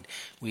pride,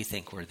 we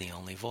think we're the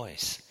only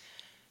voice.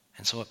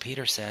 And so what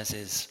Peter says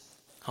is,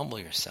 humble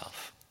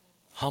yourself.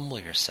 Humble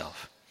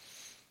yourself.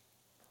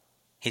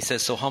 He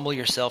says, so humble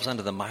yourselves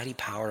under the mighty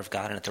power of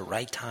God, and at the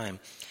right time,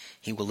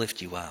 he will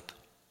lift you up.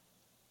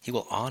 He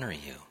will honor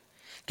you.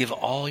 Give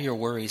all your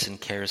worries and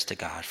cares to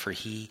God, for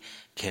he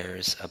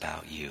cares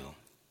about you.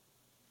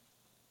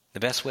 The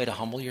best way to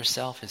humble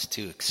yourself is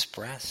to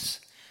express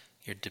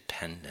your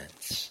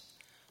dependence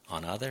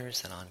on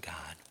others and on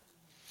God.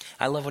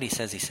 I love what he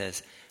says.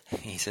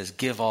 He says,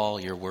 give all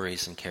your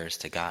worries and cares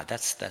to God.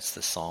 That's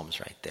the Psalms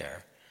right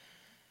there.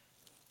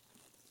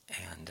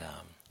 And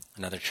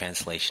another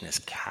translation is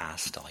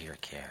cast all your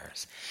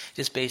cares.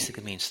 Just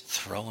basically means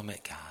throw them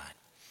at God.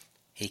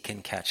 He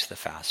can catch the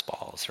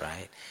fastballs,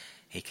 right?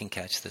 He can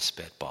catch the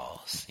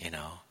spitballs,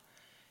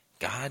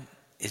 God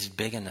is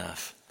big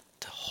enough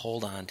to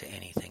hold on to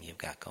anything you've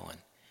got going.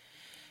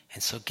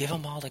 And so give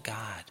them all to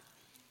God.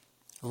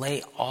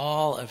 Lay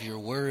all of your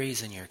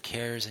worries and your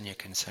cares and your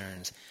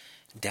concerns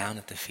down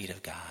at the feet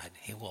of God.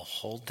 He will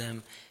hold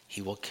them.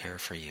 He will care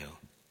for you.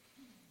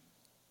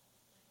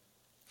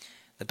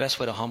 The best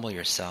way to humble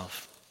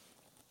yourself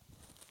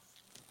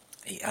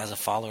as a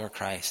follower of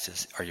Christ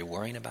is, are you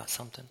worrying about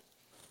something?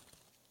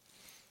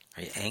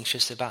 Are you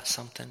anxious about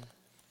something?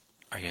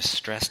 Are you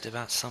stressed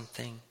about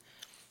something?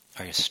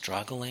 Are you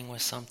struggling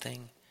with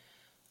something?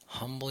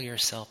 Humble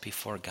yourself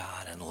before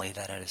God and lay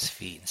that at his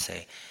feet and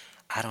say,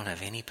 I don't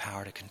have any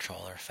power to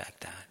control or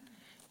affect that,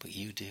 but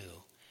you do.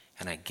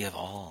 And I give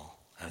all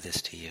of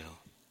this to you.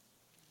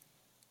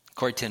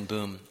 Corrie ten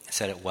Boom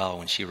said it well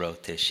when she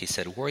wrote this. She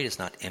said, worry does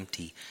not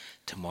empty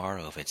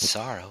tomorrow of its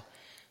sorrow.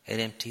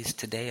 It empties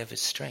today of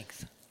its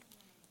strength.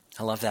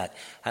 I love that.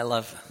 I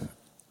love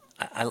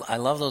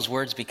those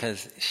words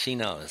because she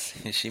knows.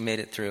 She made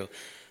it through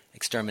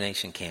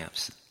extermination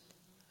camps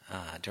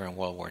during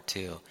World War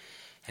II.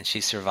 And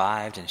she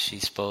survived, and she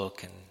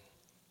spoke and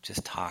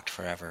just talked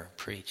forever,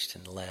 preached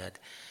and led,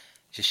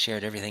 just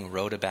shared everything,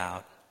 wrote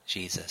about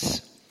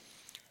Jesus.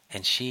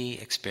 And she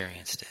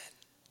experienced it.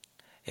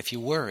 If you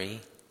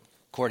worry,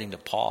 according to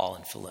Paul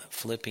in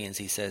Philippians,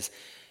 he says,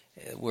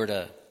 we're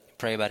to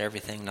pray about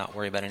everything, not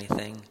worry about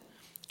anything.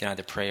 You can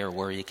either pray or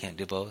worry, you can't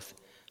do both.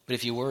 But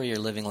if you worry, you're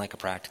living like a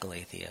practical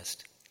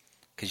atheist.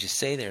 Because you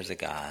say there's a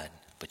God,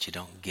 but you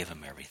don't give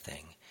him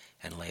everything.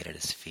 and lay it at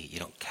his feet. You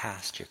don't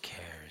cast your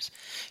cares.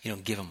 You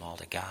don't give them all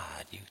to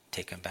God. You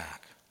take them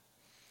back.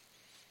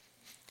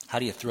 How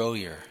do you throw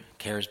your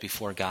cares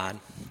before God?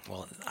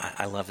 Well,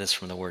 I love this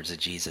from the words of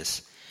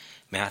Jesus.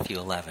 Matthew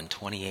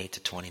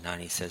 11:28-29,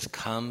 he says,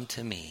 "Come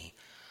to me,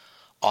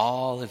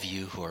 all of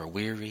you who are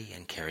weary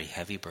and carry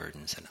heavy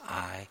burdens, and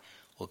I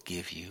will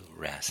give you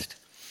rest.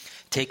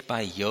 Take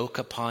my yoke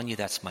upon you."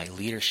 That's my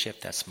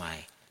leadership. That's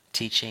my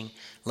teaching.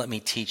 "Let me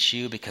teach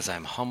you, because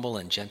I'm humble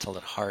and gentle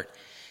at heart,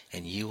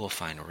 and you will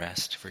find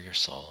rest for your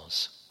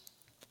souls."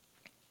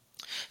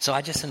 So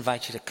I just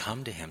invite you to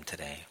come to him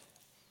today.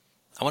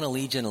 I want to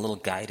lead you in a little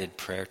guided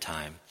prayer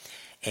time,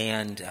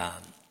 and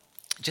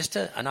just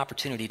an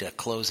opportunity to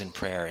close in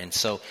prayer. And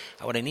so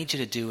what I need you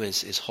to do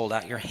is hold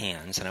out your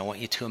hands, and I want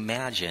you to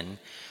imagine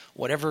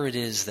whatever it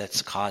is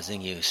that's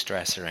causing you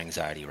stress or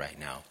anxiety right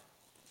now.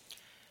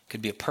 It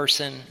could be a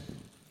person.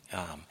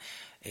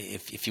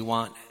 If you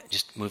want,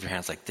 just move your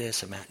hands like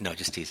this. No,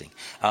 just teasing.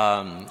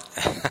 I've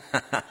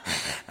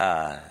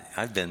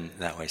been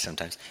that way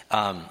sometimes.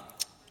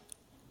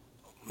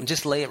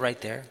 Just lay it right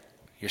there.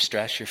 Your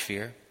stress, your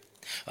fear.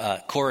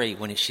 Corey,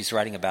 when she's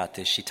writing about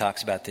this, she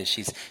talks about this.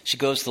 She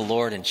goes to the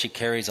Lord and she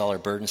carries all her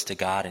burdens to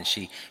God, and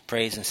she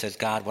prays and says,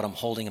 "God, what I'm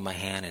holding in my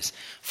hand is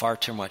far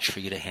too much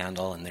for you to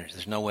handle, and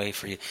there's no way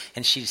for you."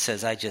 And she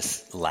says, I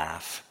just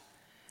laugh,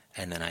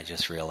 and then I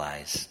just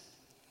realize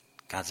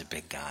God's a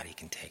big God. He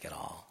can take it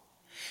all.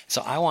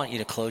 So I want you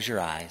to close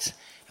your eyes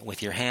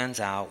with your hands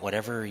out,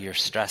 whatever you're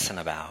stressing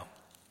about,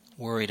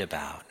 worried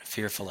about,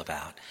 fearful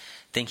about,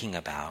 thinking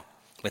about.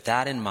 With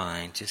that in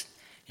mind,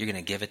 you're going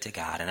to give it to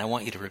God. And I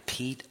want you to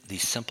repeat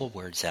these simple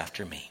words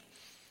after me.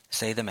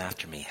 Say them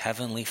after me.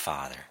 Heavenly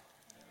Father,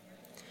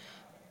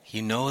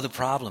 you know the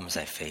problems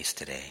I face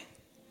today.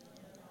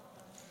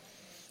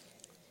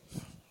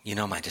 You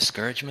know my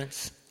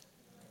discouragements.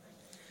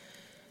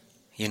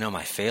 You know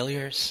my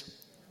failures.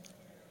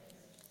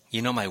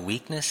 You know my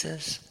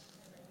weaknesses.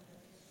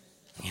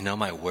 You know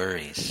my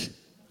worries.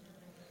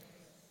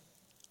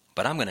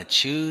 But I'm going to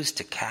choose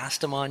to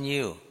cast them on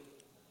you.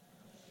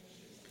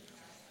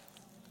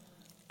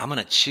 I'm going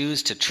to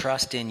choose to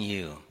trust in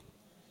you.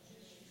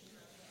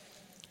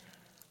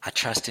 I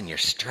trust in your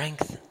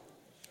strength.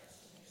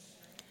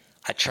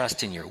 I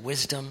trust in your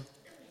wisdom.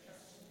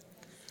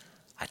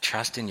 I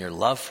trust in your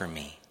love for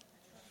me.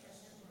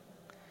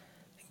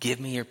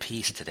 Give me your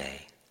peace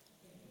today.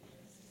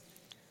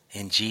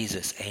 In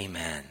Jesus,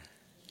 amen.